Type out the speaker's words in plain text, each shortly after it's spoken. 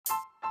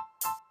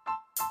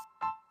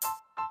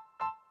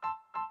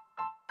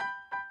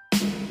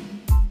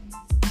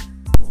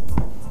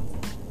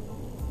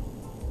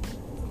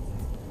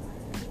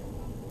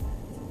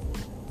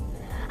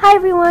Hi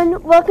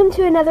everyone, welcome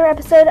to another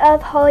episode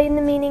of Holly and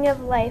the Meaning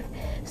of Life.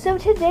 So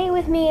today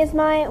with me is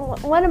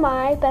one of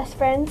my best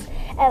friends,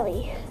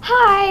 Ellie.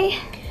 Hi!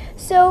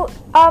 So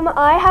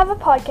I have a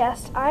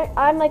podcast.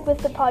 I'm like with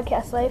the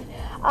podcast life.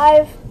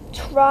 I've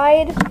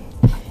tried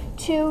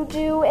to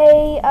do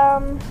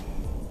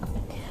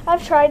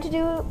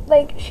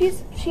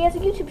she has a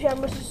YouTube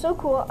channel, which is so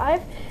cool.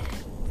 I've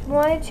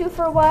wanted to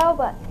for a while,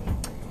 but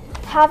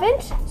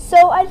haven't.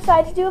 So I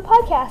decided to do a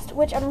podcast,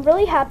 which I'm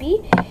really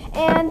happy.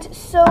 And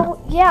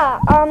so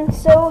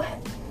so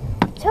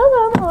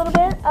tell them a little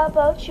bit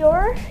about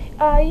your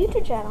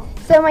YouTube channel.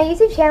 So my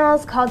YouTube channel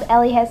is called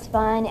Ellie Has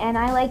Fun, and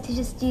I like to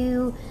just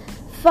do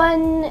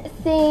fun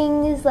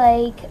things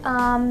like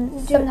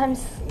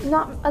sometimes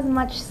not as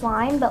much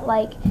slime, but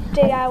like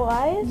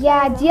DIYs?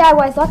 Yeah,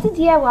 DIYs, lots of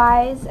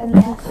DIYs and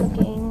then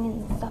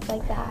cooking and stuff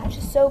like that. Which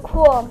is so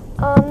cool.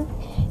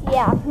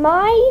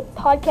 My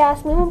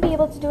podcast, we won't be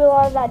able to do a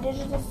lot of that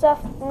digital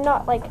stuff.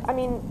 Not like,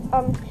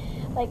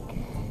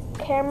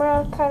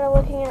 camera kind of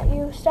looking at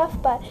you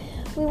stuff, but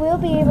we will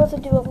be able to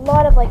do a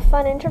lot of like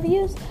fun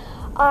interviews.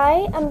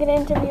 I am going to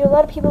interview a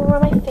lot of people who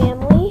are my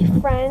family,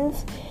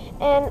 friends,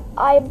 and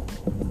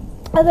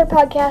other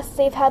podcasts,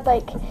 they've had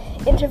like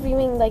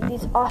interviewing like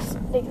these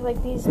awesome,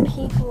 like these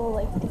people,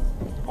 like these,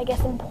 I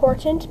guess,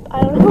 important,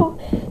 I don't know,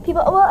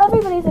 people, well,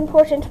 everybody's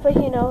important, but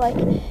you know, like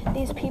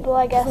these people,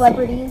 I guess,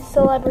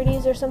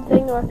 celebrities or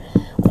something, or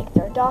like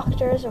they're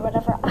doctors or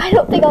whatever. I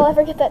don't think I'll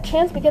ever get that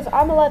chance because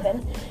I'm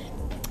 11,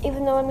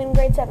 even though I'm in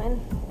grade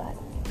 7, but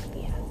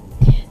yeah.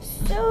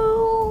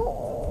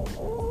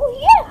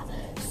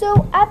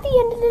 So at the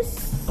end of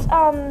this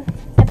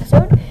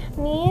episode,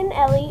 me and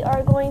Ellie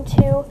are going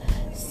to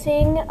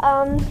sing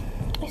a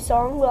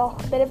song, well,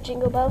 a bit of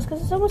Jingle Bells,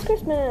 because it's almost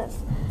Christmas.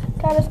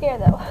 Kind of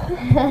scared though.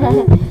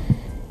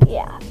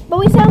 Yeah, but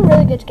we sound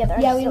really good together.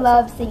 Yeah, we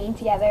love singing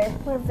together.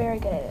 We're very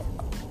good at it.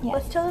 Yes.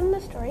 Let's tell them the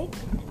story.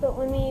 But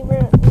when we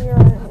were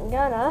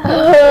gonna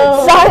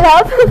sign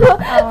up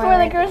for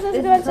the Christmas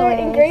concert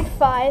in grade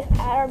 5 at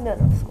our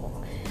middle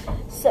school.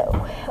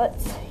 So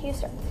you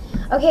start.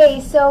 Okay,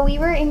 so we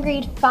were in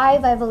grade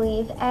 5, I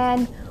believe,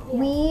 and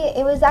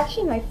it was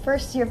actually my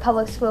first year of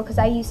public school because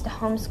I used to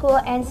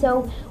homeschool, and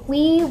so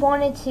we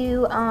wanted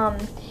to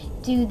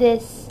do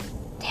this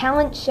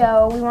talent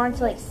show. We wanted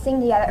to like sing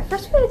together. At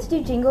first we wanted to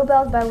do Jingle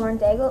Bells by Lauren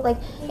Daigle,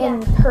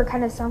 in her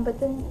kind of song, but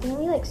then didn't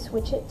we like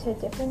switch it to a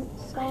different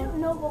song? I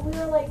don't know, but we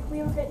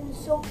were getting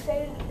so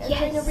excited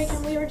during the week,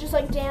 and we were just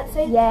like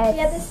dancing. Yes. We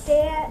had this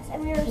dance,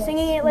 and we were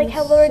singing it like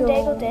how Lauren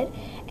Daigle did.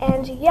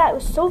 And yeah, it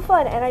was so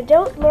fun. And I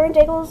doubt Lauren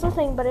Daigle is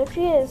listening, but if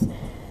she is,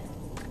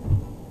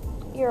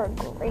 you're a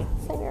great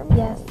singer.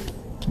 Yes.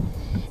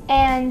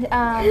 And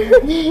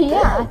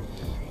yeah.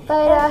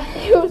 But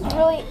it was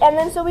really, and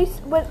then so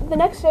the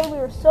next day we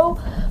were just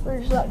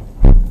like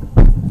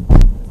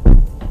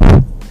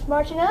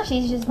marching up.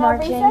 She's just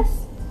marching.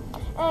 Recess,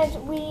 and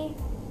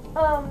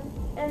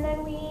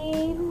then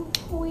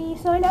we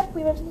signed up.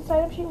 We went to the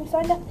sign up sheet. We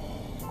signed up,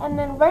 and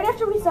then right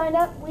after we signed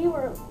up,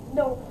 right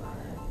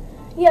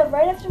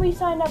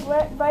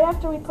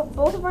after we put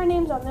both of our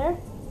names on there.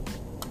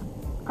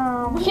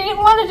 We didn't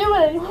want to do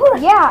it anymore.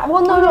 Yeah,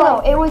 well, no.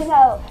 It was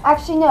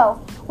actually no.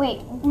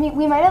 Wait,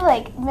 we might have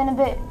been a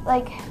bit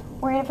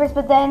worried at first,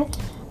 but then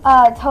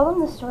tell them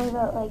the story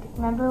about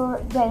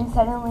remember then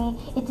suddenly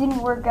it didn't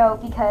work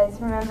out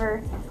because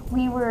remember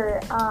we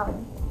were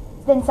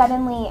then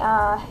suddenly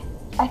I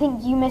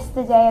think you missed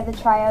the day of the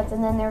tryouts,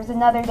 and then there was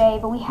another day,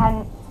 but we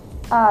hadn't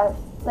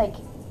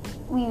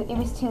it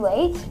was too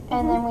late,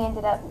 and then we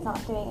ended up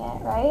not doing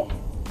it, right?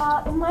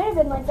 It might have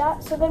been like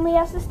that. So then we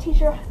asked this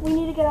teacher, we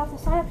need to get off the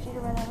sign-up sheet or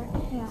whatever.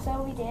 Yeah.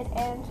 So we did,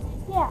 and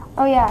yeah.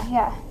 Oh,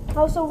 yeah.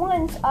 Also,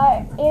 once,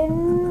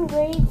 in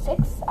grade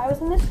 6, I was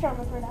in this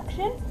drama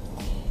production.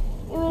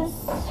 It was,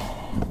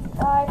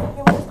 I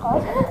forget what it's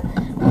called,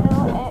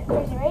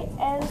 crazy, right?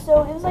 And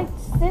so it was like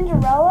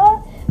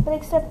Cinderella, but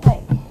except,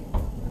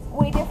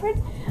 way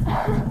different,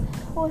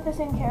 with the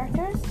same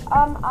characters.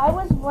 I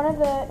was it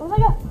was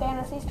like a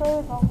fantasy story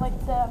with all,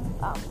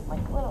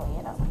 little,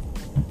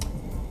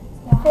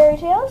 fairy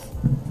tales.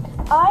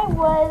 I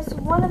was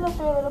one of the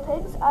 3 little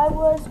pigs. I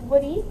was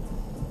Woody.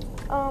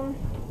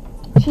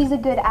 She's a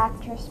good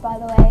actress, by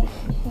the way.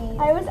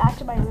 I was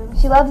acting in my room.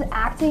 She loves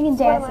acting and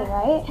dancing,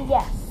 right?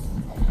 Yes.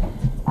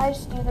 I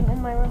just do them in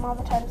my room all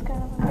the time. It's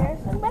kind of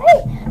embarrassing. But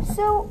hey,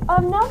 so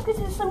now let's get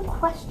to some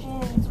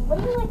questions. What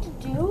do you like to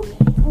do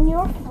in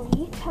your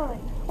free time?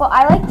 Well,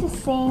 I like to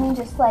sing,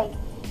 just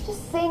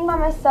sing by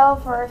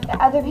myself, or if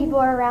other people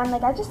are around.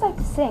 I just like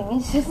to sing.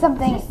 It's just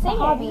something, a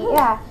hobby.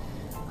 Yeah.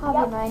 Hobby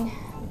of mine.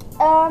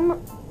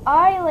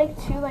 I like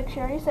to, like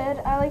Sherry said,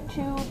 I like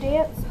to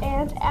dance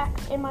and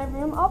act in my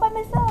room all by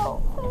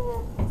myself.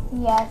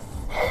 Yes.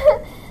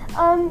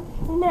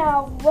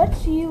 Now, what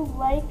do you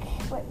like?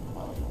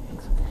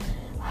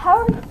 How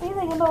are you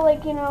feeling about,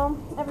 everything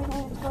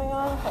that's going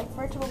on with,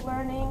 virtual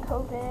learning,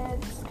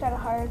 COVID? It's kind of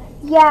hard.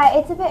 Yeah,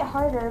 it's a bit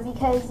harder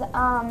because,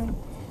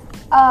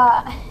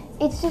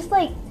 it's just,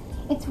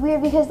 it's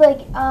weird because,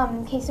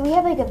 okay, so we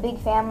have, a big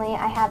family.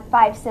 I have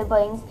 5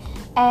 siblings,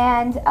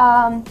 and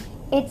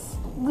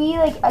we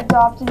like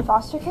adopt in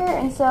foster care,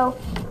 and so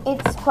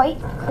it's quite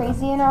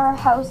crazy in our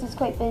house. It's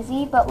quite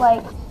busy, but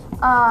like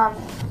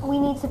we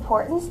need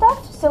support and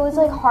stuff. So it's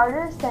like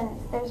harder since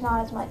there's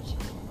not as much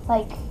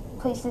like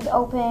places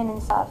open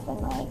and stuff,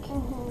 and like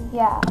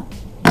yeah,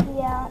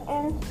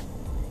 and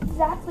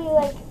exactly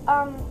like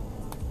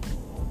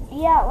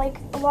like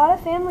a lot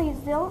of families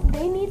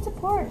they need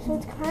support, so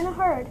it's kind of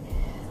hard.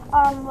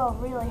 Well,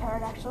 really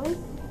hard actually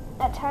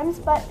at times,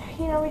 but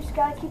you know, we just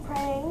gotta keep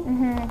praying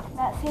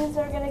that things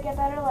are gonna get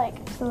better.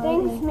 Like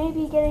things may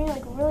be getting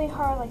like really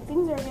hard, like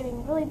things are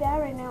getting really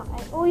bad right now.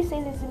 I always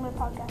say this in my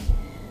podcast.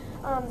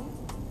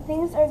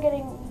 Things are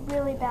getting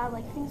really bad,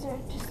 like things are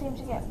just seem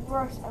to get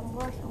worse and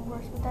worse and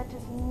worse, but that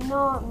does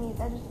not mean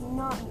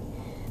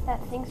that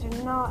things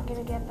are not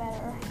gonna get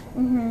better.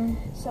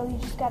 So you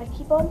just gotta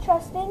keep on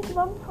trusting, keep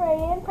on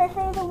praying, pray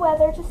for the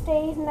weather to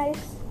stay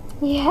nice.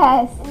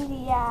 Yes.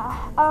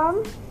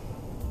 And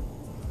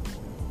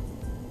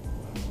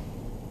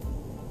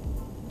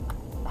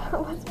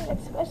what's my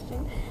next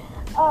question?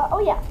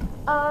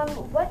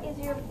 What is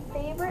your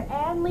favorite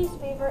and least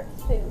favorite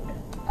food?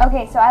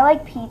 Okay, so I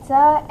like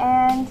pizza,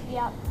 and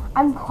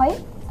I'm quite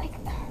like,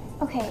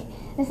 okay,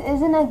 this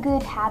isn't a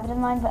good habit of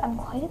mine, but I'm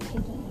quite a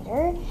picky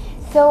eater.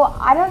 So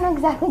I don't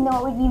exactly know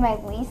what would be my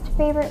least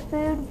favorite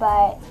food,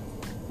 but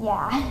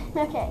yeah.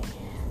 Okay,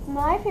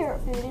 my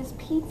favorite food is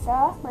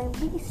pizza. My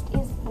least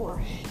is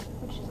borscht,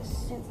 which is a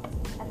soup,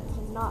 and it's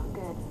not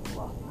good.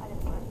 Well, I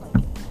don't like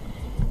it.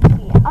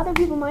 Yeah, other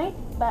people might,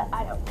 but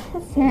I don't.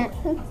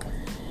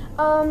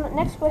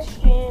 Next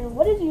question.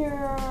 What is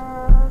your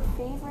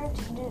favorite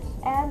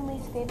and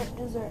least favorite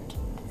dessert?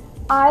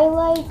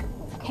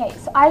 Okay,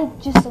 so I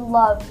just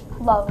love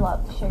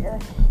sugar.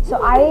 So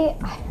I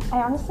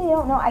honestly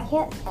don't know. I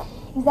can't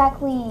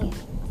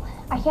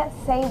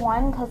say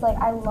one because like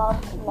I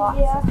love lots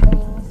of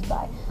things,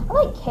 but I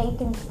like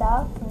cake and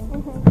stuff.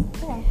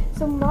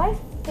 So my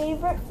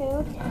favorite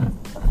food,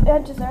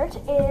 dessert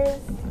is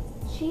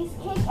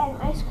cheesecake and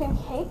ice cream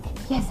cake.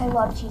 Yes, I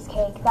love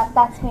cheesecake.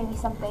 That's maybe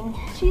something.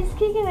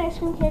 Cheesecake and ice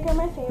cream cake are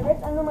my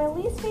favorites, and then my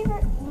least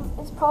favorite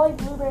is probably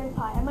blueberry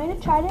pie. I might have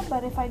tried it,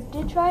 but if I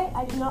did try it,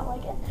 I did not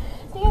like it.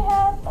 I think I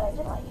have, but I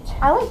didn't like it.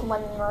 I like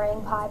lemon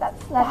meringue pie.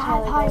 That's really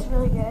pie good. is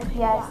really good. Yes.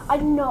 Yeah, I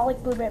do not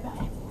like blueberry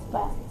pie,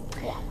 but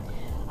yeah.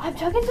 I'm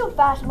talking so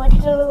fast. I'm like,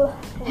 so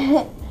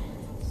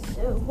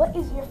what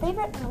is your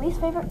favorite and least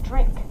favorite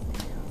drink?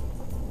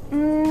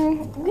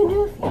 I'm gonna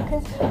do a few,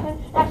 because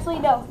actually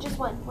no, just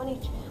one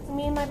each. When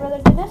me and my brother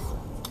did this,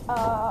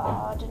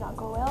 did not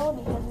go well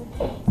because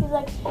he's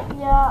like,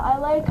 I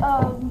like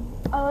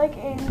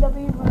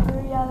A&W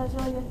Brewery, that's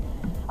really good.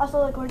 I also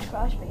like Orange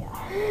Crush, but yeah.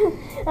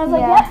 And I was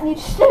like, and you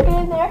just stuck it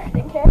in there,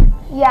 didn't care.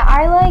 Yeah,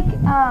 I like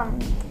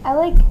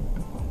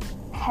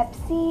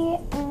Pepsi,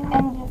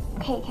 and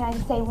okay, can I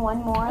say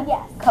one more?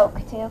 Yes. Coke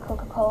too,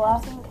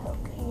 Coca-Cola. Pepsi and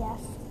Coke, yes.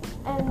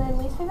 And then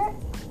least favorite?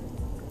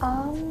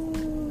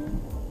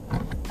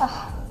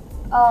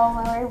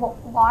 My word,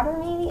 water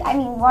maybe? I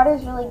mean,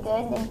 water's really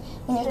good, and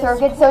when your throat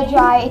gets so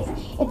dry,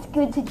 it's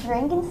good to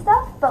drink and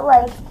stuff, but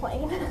like, it's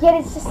plain. Yet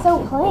it's just so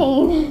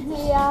plain.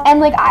 Yeah.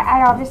 And like,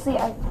 I obviously,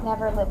 I've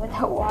never lived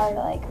without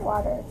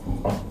water,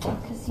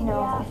 because, you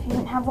know, if you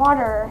didn't have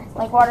water,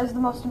 like, water's the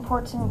most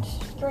important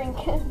drink.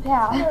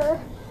 Yeah. Sure.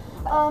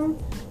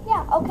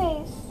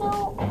 Okay,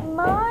 so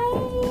my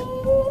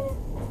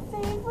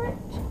favorite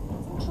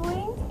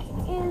drink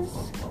is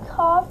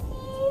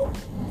coffee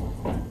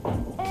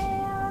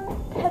and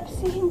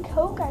Pepsi and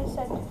Coke. I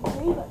said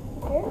 3, but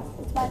who cares?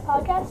 It's my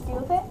podcast. Deal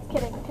with it.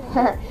 Kidding.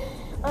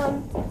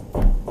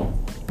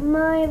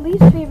 My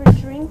least favorite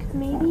drink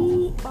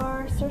maybe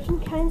are certain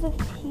kinds of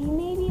tea,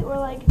 maybe, or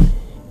like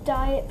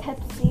Diet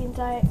Pepsi and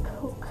Diet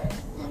Coke.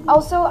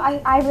 Also,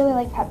 I really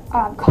like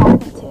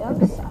coffee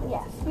too. So.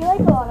 Yes, we like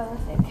a lot of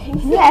the same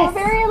things. Yes.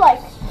 We're very like.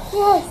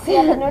 Yes. You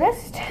haven't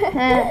noticed?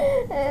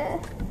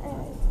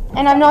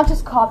 And I'm not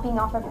just copying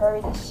off of her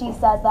because she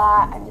said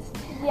that. I'm just.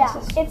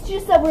 It's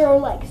just that we were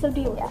like, so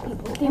deal with it,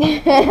 people. Deal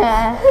with it.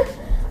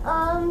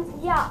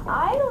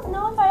 I don't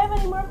know if I have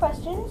any more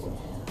questions.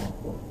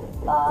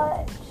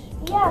 But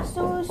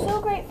so it was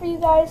so great for you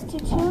guys to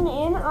tune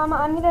in.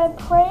 I'm gonna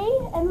pray,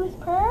 end with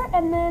prayer,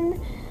 and then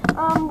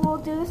we'll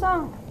do the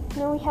song.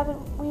 No, we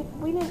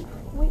didn't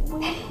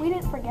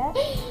forget.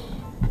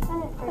 I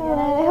didn't forget.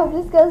 I hope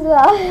this goes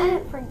well. I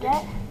didn't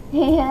forget.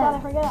 Yeah. I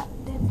forgot.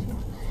 Didn't you?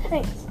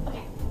 Anyways,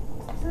 okay.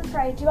 So let's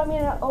pray. Do you want me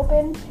to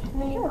open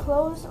and then you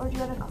close, or do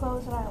you want to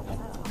close and I open?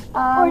 I don't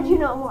know. Or do you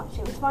not want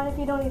to? It's fine if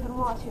you don't even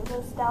want to,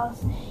 because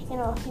Dallas, if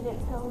you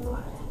didn't film.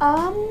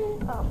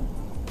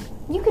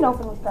 You can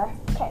open with prayer.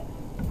 Okay.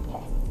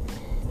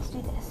 Let's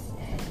do this.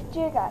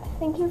 Dear God,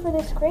 thank you for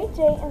this great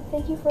day, and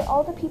thank you for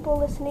all the people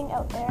listening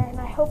out there, and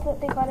I hope that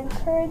they got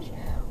encouraged,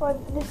 or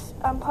this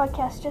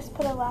podcast just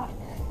put a laugh,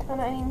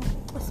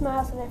 a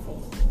smile to their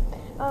face.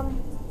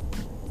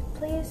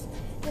 Please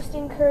just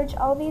encourage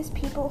all these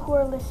people who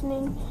are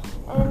listening,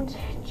 and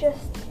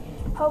just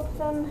help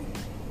them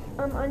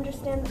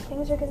understand that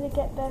things are going to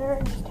get better,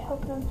 and just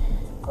help them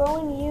grow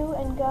in you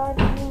and God.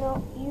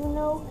 You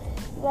know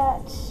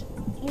that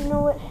you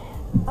know what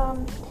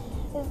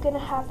is going to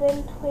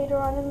happen later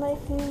on in life.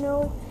 You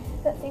know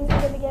that things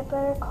are going to get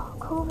better.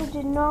 COVID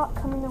did not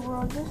come in the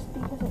world just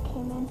because it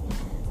came in.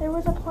 There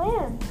was a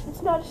plan.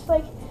 It's not just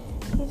like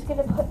he's going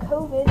to put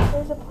COVID.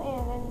 There's a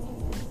plan,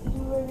 and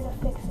you were going to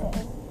fix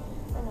it.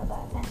 And I know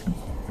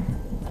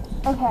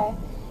that. Okay.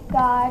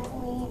 God,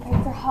 we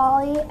pray for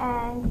Holly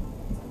and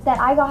that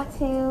I got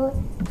to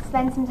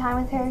spend some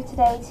time with her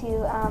today to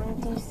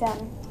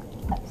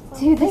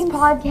do this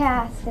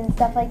podcast and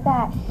stuff like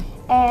that.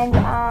 And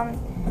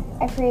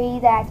I pray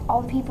that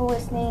all the people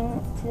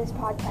listening to this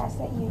podcast,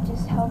 that you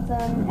just help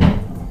them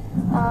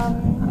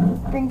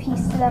and bring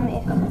peace to them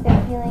if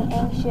they're feeling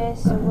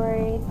anxious or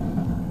worried.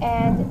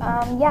 And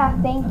yeah,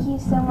 thank you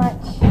so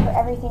much for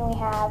everything we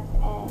have.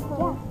 And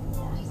yeah,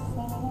 just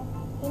saying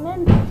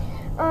Amen.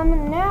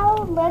 Now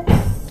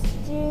let's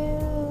do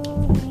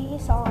the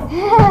song.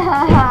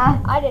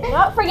 I did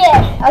not forget.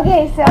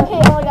 Okay, so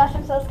Okay, oh my gosh,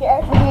 I'm so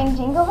scared. we're doing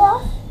Jingle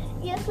Bells?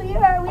 Yes, we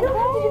are. We don't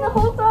have to do the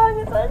whole song.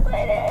 I'm so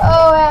excited.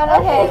 Oh man,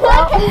 okay.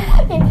 Well,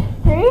 Okay,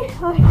 3.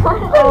 Oh my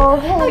god.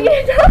 Okay. I'm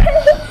gonna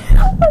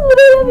die. I'm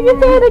literally having a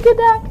panic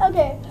attack.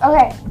 Okay.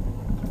 okay.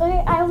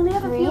 Okay, I only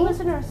have a 3, few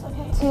listeners.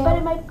 Okay. 2, But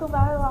it might go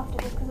viral after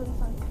this because of the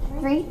song.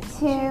 3,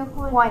 2,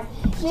 1.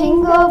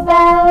 Jingle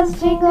bells,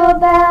 jingle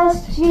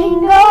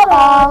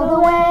all the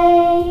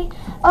way.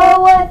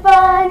 Oh, what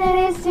fun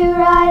it is to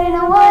ride in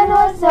a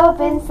one-horse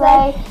open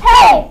sleigh.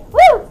 Hey!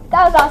 Woo!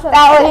 That was awesome.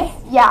 That Okay.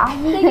 was, yeah.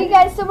 Thank you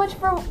guys so much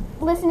for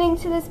listening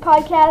to this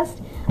podcast.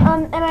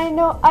 And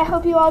I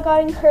hope you all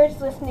got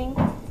encouraged listening.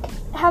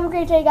 Have a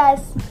great day,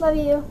 guys. Love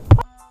you. Bye.